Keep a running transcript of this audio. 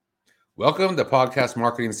Welcome to Podcast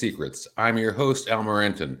Marketing Secrets. I'm your host, Al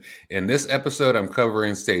Morenton. In this episode, I'm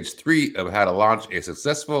covering stage 3 of how to launch a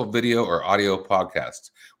successful video or audio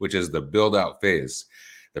podcast, which is the build-out phase.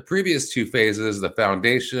 The previous two phases, the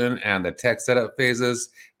foundation and the tech setup phases,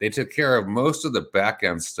 they took care of most of the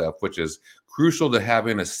back-end stuff, which is crucial to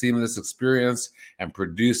having a seamless experience and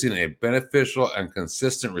producing a beneficial and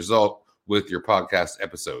consistent result with your podcast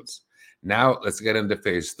episodes. Now, let's get into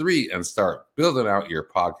phase 3 and start building out your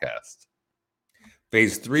podcast.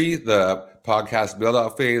 Phase 3, the podcast build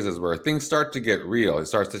out phase, is where things start to get real. It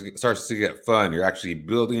starts to get fun. You're actually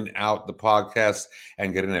building out the podcast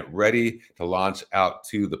and getting it ready to launch out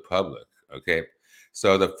to the public. Okay.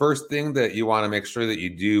 So the first thing that you want to make sure that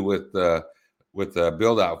you do with the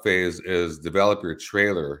build out phase is develop your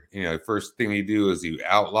trailer. First thing you do is you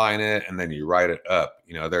outline it and then you write it up.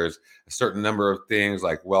 There's a certain number of things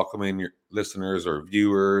like welcoming your listeners or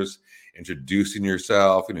viewers, introducing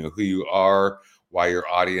yourself, who you are, why your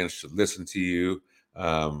audience should listen to you.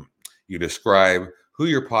 You describe who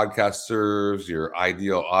your podcast serves, your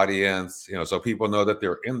ideal audience, so people know that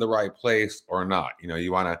they're in the right place or not.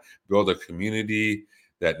 You want to build a community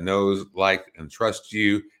that knows, like, and trust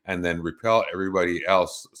you, and then repel everybody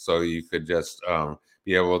else so you could just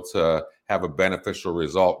be able to have a beneficial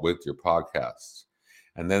result with your podcast.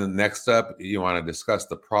 And then next up, you want to discuss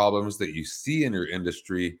the problems that you see in your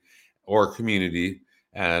industry or community,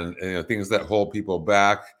 and things that hold people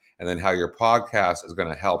back, and then how your podcast is going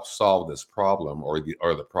to help solve this problem or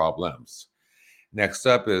the problems. Next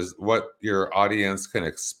up is what your audience can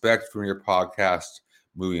expect from your podcast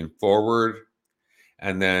moving forward.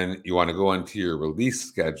 And then you want to go into your release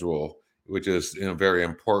schedule, which is very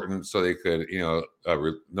important, so they could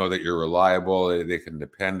know that you're reliable, they can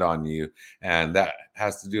depend on you. And that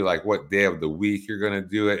has to do like what day of the week you're going to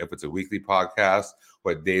do it, if it's a weekly podcast,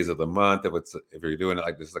 what days of the month, if you're doing it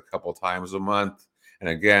like this a couple times a month. And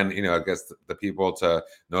again, it gets the people to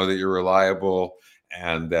know that you're reliable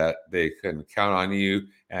and that they can count on you,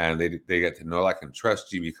 and they get to know, like, and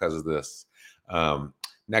trust you because of this.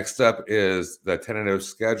 Next up is the tentative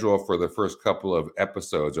schedule for the first couple of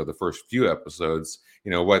episodes, or the first few episodes,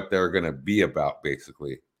 what they're going to be about,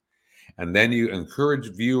 basically. And then you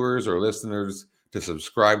encourage viewers or listeners to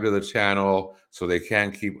subscribe to the channel so they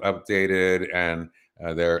can keep updated, and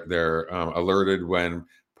they're alerted when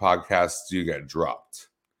podcasts do get dropped.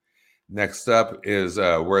 Next up is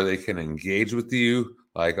where they can engage with you,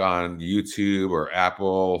 like on YouTube or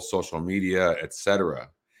Apple, social media, etc.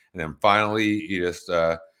 And then finally, you just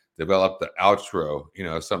develop the outro,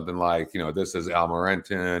 something like, this is Al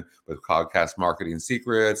Morenton with Podcast Marketing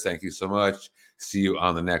Secrets. Thank you so much. See you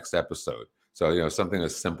on the next episode. So, something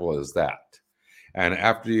as simple as that. And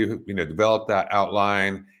after you develop that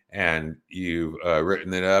outline and you've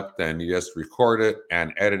written it up, then you just record it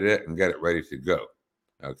and edit it and get it ready to go.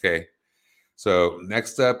 Okay. So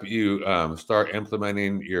next up, you start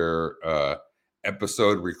implementing your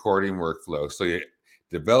episode recording workflow. So you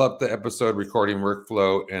develop the episode recording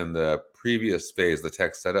workflow in the previous phase, the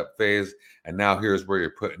tech setup phase, and now here's where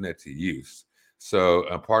you're putting it to use. So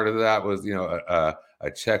a part of that was, a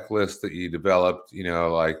checklist that you developed,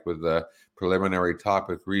 like with the preliminary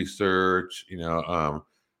topic research,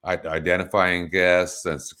 identifying guests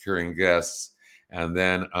and securing guests. And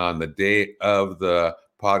then on the day of the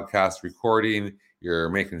podcast recording, you're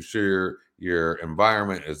making sure your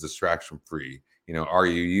environment is distraction free. Are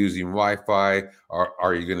you using Wi-Fi, or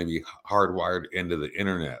are you going to be hardwired into the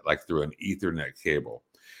internet, like through an Ethernet cable?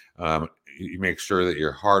 You make sure that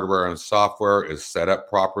your hardware and software is set up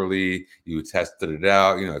properly. You tested it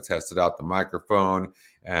out, tested out the microphone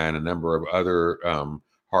and a number of other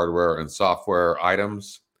hardware and software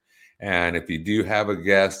items. And if you do have a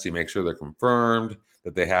guest, you make sure they're confirmed,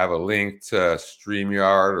 that they have a link to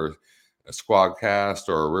StreamYard or a Squadcast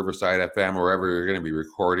or Riverside FM, wherever you're going to be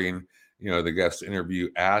recording, the guest interview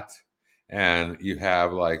at. And you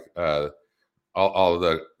have like all of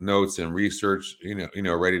the notes and research,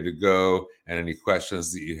 ready to go, and any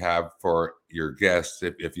questions that you have for your guests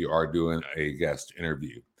if you are doing a guest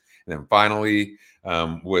interview. And then finally,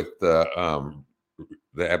 with the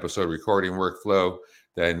episode recording workflow,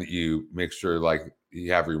 then you make sure like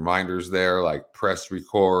you have reminders there, like press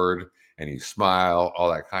record, and you smile,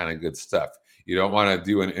 all that kind of good stuff. You don't want to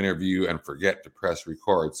do an interview and forget to press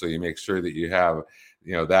record. So you make sure that you have,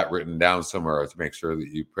 that written down somewhere to make sure that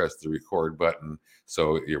you press the record button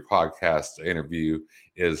so your podcast interview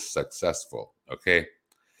is successful. Okay.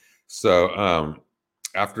 So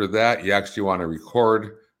after that, you actually want to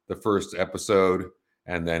record the first episode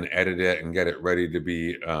and then edit it and get it ready to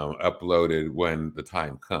be uploaded when the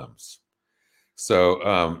time comes.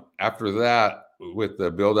 So after that, with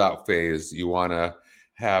the build out phase, you want to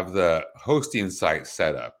have the hosting site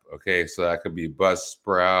set up. Okay, so that could be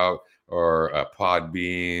Buzzsprout or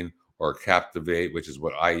Podbean or Captivate, which is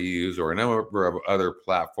what I use, or a number of other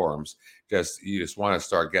platforms. You just want to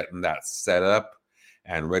start getting that set up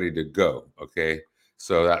and ready to go. Okay,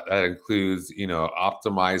 so that includes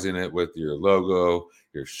optimizing it with your logo,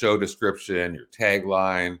 your show description, your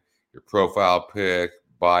tagline, your profile pic,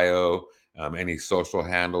 bio, any social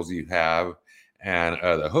handles you have. And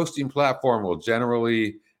the hosting platform will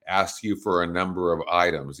generally ask you for a number of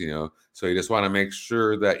items, so you just want to make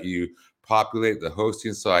sure that you populate the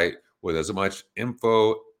hosting site with as much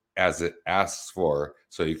info as it asks for,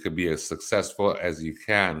 so you could be as successful as you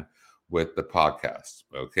can with the podcast.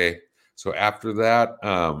 Okay, so after that,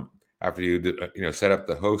 after you set up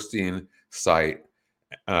the hosting site,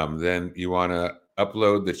 then you want to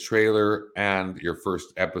upload the trailer and your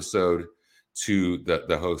first episode to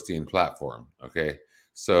the hosting platform. Okay,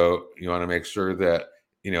 so you want to make sure that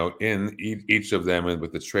in each of them, and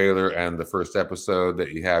with the trailer and the first episode,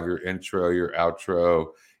 that you have your intro, your outro,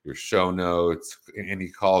 your show notes, any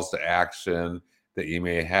calls to action that you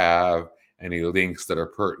may have, any links that are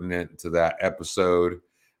pertinent to that episode.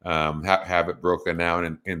 Have it broken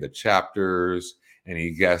down in the chapters,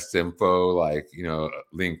 any guest info, like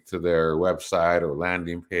link to their website or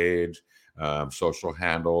landing page, social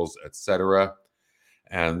handles, etc.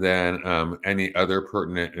 And then any other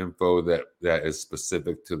pertinent info that is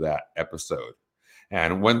specific to that episode.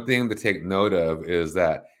 And one thing to take note of is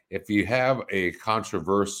that if you have a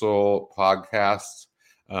controversial podcast,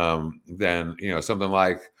 then something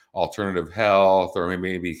like alternative health, or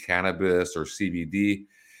maybe cannabis or CBD,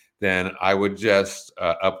 then I would just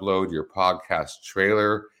upload your podcast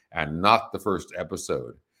trailer and not the first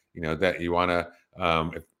episode. That you want to,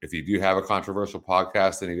 if you do have a controversial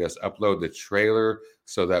podcast, then you just upload the trailer,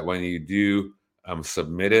 so that when you do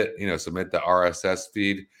submit it, submit the RSS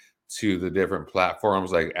feed to the different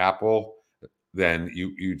platforms like Apple, then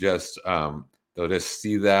you just they'll just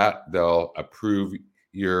see that, they'll approve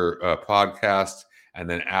your podcast, and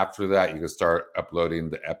then after that you can start uploading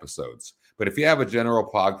the episodes. But if you have a general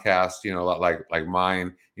podcast, like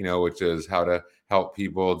mine, which is how to help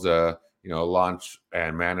people to launch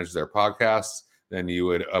and manage their podcasts, then you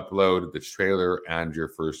would upload the trailer and your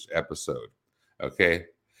first episode. Okay,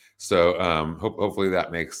 so hopefully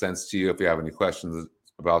that makes sense to you. If you have any questions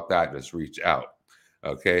about that, just reach out.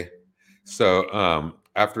 Okay, so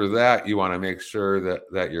after that, you want to make sure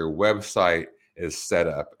that your website is set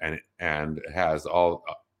up and has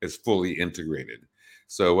is fully integrated.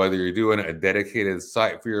 So whether you're doing a dedicated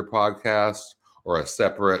site for your podcast or a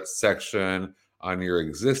separate section on your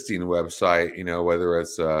existing website, whether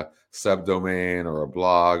it's a subdomain or a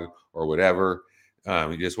blog or whatever,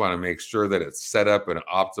 you just want to make sure that it's set up and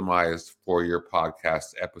optimized for your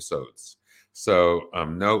podcast episodes. So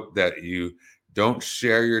note that you don't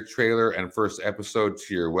share your trailer and first episode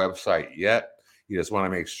to your website yet. You just want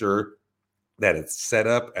to make sure that it's set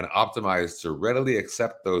up and optimized to readily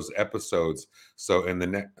accept those episodes. So in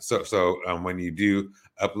the when you do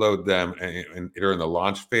upload them during the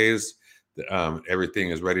launch phase,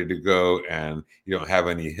 everything is ready to go, and you don't have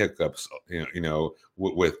any hiccups,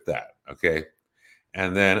 with that. Okay,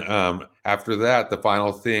 and then after that, the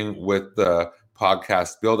final thing with the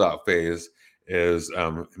podcast build out phase is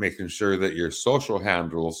making sure that your social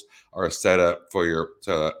handles are set up for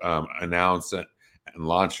to announce it and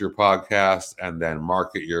launch your podcast, and then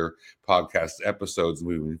market your podcast episodes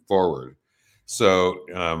moving forward. So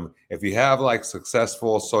if you have like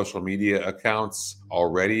successful social media accounts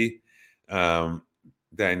already,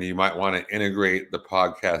 then you might want to integrate the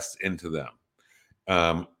podcast into them.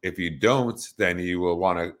 If you don't, then you will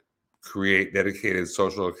want to create dedicated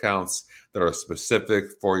social accounts that are specific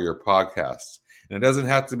for your podcast. And it doesn't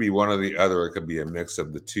have to be one or the other. It could be a mix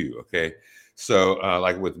of the two. Okay. So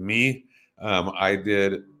like with me, I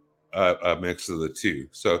did a mix of the two.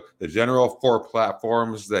 So the general 4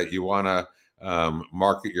 platforms that you want to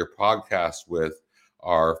market your podcast with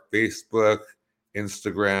are Facebook,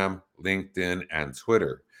 Instagram, LinkedIn, and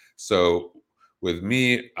Twitter. So with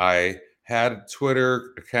me, I had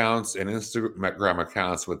Twitter accounts and Instagram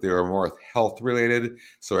accounts, but they were more health related.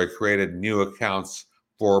 So I created new accounts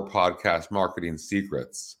for podcast marketing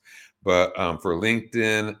secrets. But for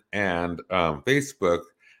LinkedIn and Facebook,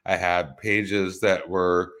 I had pages that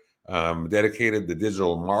were dedicated to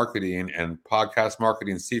digital marketing, and podcast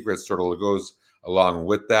marketing secrets sort of goes along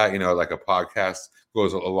with that, like a podcast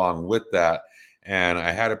goes along with that. And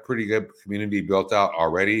I had a pretty good community built out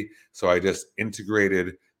already. So I just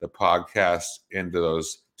integrated the podcast into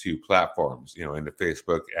those two platforms, into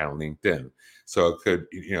Facebook and LinkedIn. So it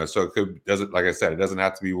could, doesn't, like I said, it doesn't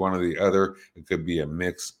have to be one or the other. It could be a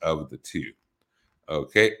mix of the two.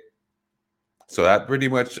 Okay. So that pretty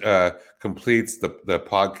much completes the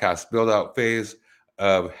podcast build out phase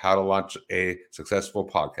of how to launch a successful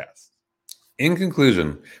podcast. In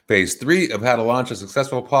conclusion, phase 3 of how to launch a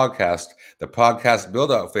successful podcast, the podcast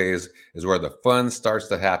build out phase, is where the fun starts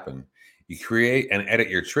to happen. You create and edit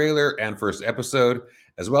your trailer and first episode,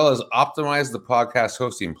 as well as optimize the podcast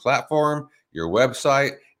hosting platform, your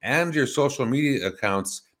website, and your social media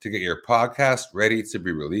accounts to get your podcast ready to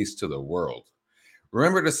be released to the world.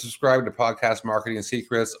 Remember to subscribe to Podcast Marketing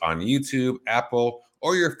Secrets on YouTube, Apple,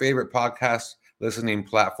 or your favorite podcast listening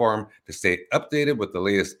platform to stay updated with the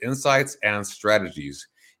latest insights and strategies.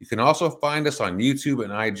 You can also find us on YouTube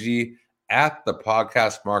and IG at The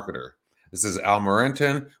Podcast Marketer. This is Al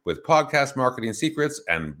Morenton with Podcast Marketing Secrets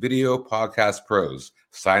and Video Podcast Pros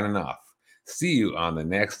signing off. See you on the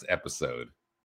next episode.